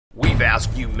We've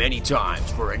asked you many times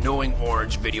for Annoying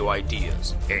Orange video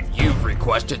ideas, and you've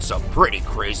requested some pretty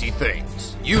crazy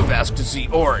things. You've asked to see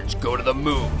Orange go to the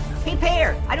moon. Hey,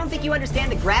 Pear, I don't think you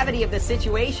understand the gravity of the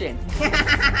situation. You've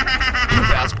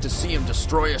asked to see him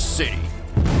destroy a city.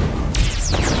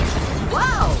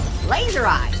 Whoa! Laser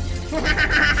eyes!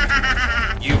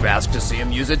 You've asked to see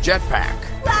him use a jetpack.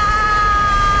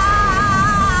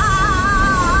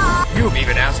 You've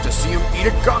even asked to see him eat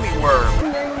a gummy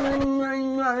worm.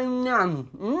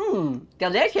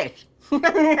 Delicious. But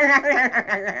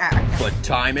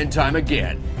time and time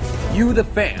again, you the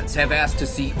fans have asked to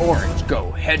see Orange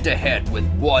go head-to-head with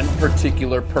one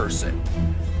particular person.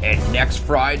 And next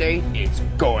Friday, it's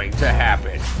going to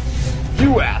happen.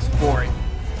 You asked for it.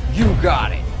 You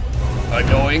got it.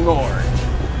 Annoying Orange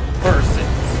versus.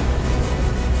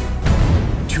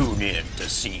 Tune in to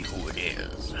see who it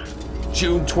is.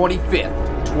 June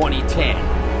 25th,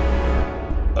 2010.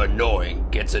 Annoying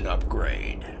gets an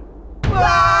upgrade.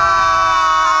 Ah!